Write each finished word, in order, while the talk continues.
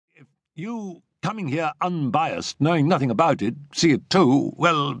You coming here unbiased, knowing nothing about it, see it too,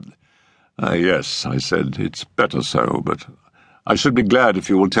 well... Yes, I said, it's better so, but I should be glad if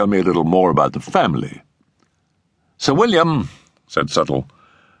you will tell me a little more about the family. Sir William, said Subtle,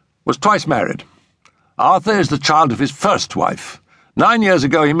 was twice married. Arthur is the child of his first wife. 9 years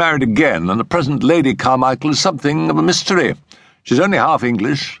ago he married again, and the present Lady Carmichael is something of a mystery. She's only half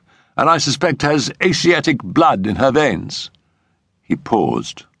English, and I suspect has Asiatic blood in her veins. He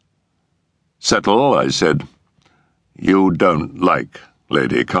paused. Settle, I said. You don't like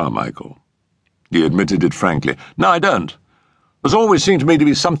Lady Carmichael. He admitted it frankly. No, I don't. There's always seemed to me to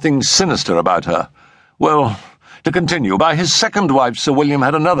be something sinister about her. Well, to continue, by his second wife, Sir William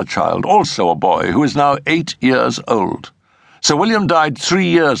had another child, also a boy, who is now 8 years old. Sir William died 3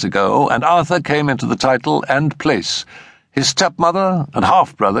 years ago, and Arthur came into the title and place. His stepmother and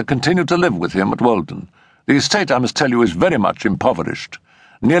half-brother continued to live with him at Walden. The estate, I must tell you, is very much impoverished.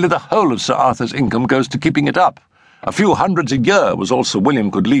 Nearly the whole of Sir Arthur's income goes to keeping it up. A few hundreds a year was all Sir William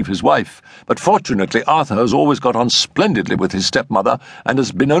could leave his wife, but fortunately Arthur has always got on splendidly with his stepmother, and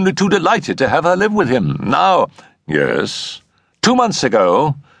has been only too delighted to have her live with him. Now, yes, 2 months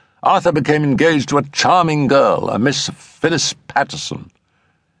ago, Arthur became engaged to a charming girl, a Miss Phyllis Patterson.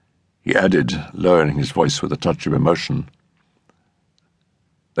 He added, lowering his voice with a touch of emotion.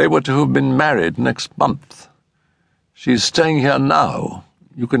 They were to have been married next month. She's staying here now.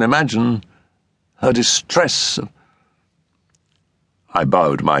 You can imagine her distress. I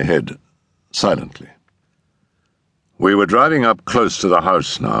bowed my head silently. We were driving up close to the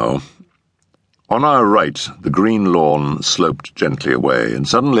house now. On our right, the green lawn sloped gently away, and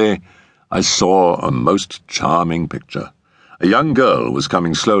suddenly I saw a most charming picture. A young girl was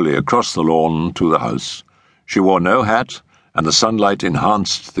coming slowly across the lawn to the house. She wore no hat, and the sunlight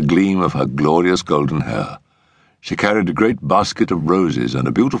enhanced the gleam of her glorious golden hair. She carried a great basket of roses, and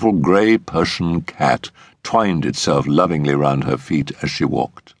a beautiful grey Persian cat twined itself lovingly round her feet as she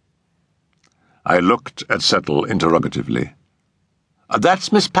walked. I looked at Settle interrogatively.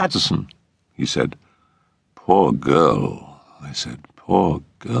 That's Miss Patterson, he said. Poor girl, I said, poor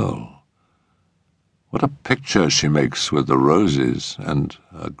girl. What a picture she makes with the roses and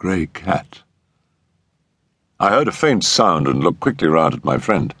a grey cat. I heard a faint sound and looked quickly round at my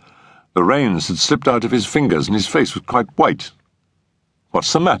friend. The reins had slipped out of his fingers, and his face was quite white.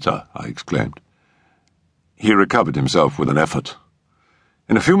 "What's the matter?" I exclaimed. He recovered himself with an effort.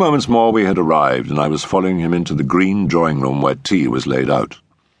 In a few moments more we had arrived, and I was following him into the green drawing-room where tea was laid out.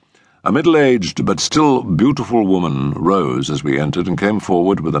 A middle-aged but still beautiful woman rose as we entered and came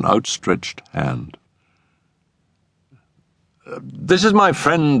forward with an outstretched hand. "This is my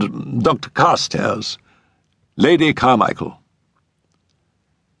friend, Dr. Carstairs, Lady Carmichael."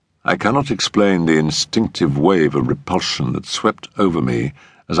 I cannot explain the instinctive wave of repulsion that swept over me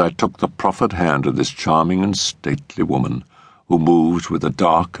as I took the proffered hand of this charming and stately woman, who moved with a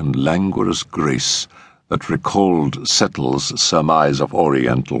dark and languorous grace that recalled Settle's surmise of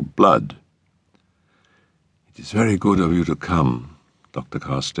Oriental blood. "It is very good of you to come, Dr.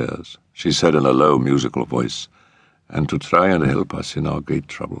 Carstairs," she said in a low, musical voice, "and to try and help us in our great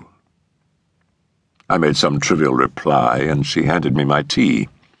trouble." I made some trivial reply, and she handed me my tea.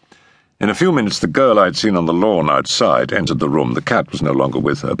 In a few minutes the girl I had seen on the lawn outside entered the room. The cat was no longer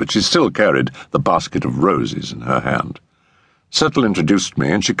with her, but she still carried the basket of roses in her hand. Settle introduced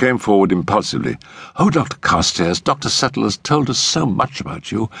me, and she came forward impulsively. "Oh, Dr. Carstairs, Dr. Settle has told us so much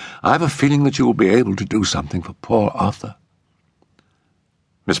about you. I have a feeling that you will be able to do something for poor Arthur."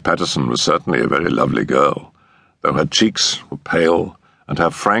 Miss Patterson was certainly a very lovely girl, though her cheeks were pale, and her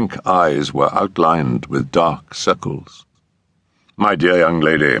frank eyes were outlined with dark circles. "My dear young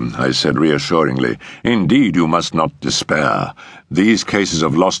lady," I said reassuringly, "indeed you must not despair. These cases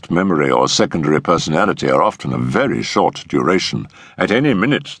of lost memory or secondary personality are often of very short duration. At any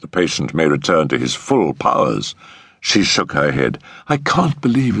minute the patient may return to his full powers." She shook her head. "I can't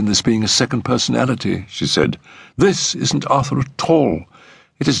believe in this being a second personality," she said. "This isn't Arthur at all.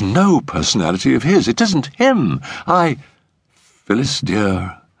 It is no personality of his. It isn't him. "Phyllis,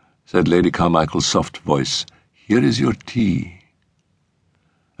 dear," said Lady Carmichael's soft voice, "here is your tea."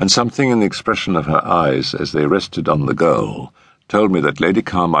 And something in the expression of her eyes as they rested on the girl told me that Lady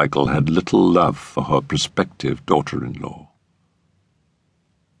Carmichael had little love for her prospective daughter-in-law.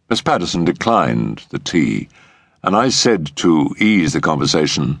 Miss Patterson declined the tea, and I said to ease the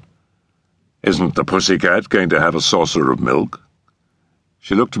conversation, "Isn't the pussycat going to have a saucer of milk?"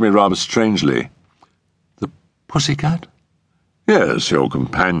 She looked at me rather strangely. "The pussycat?" "Yes, your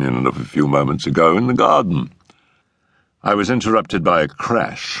companion of a few moments ago in the garden." I was interrupted by a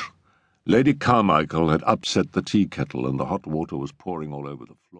crash. Lady Carmichael had upset the tea kettle, and the hot water was pouring all over the floor.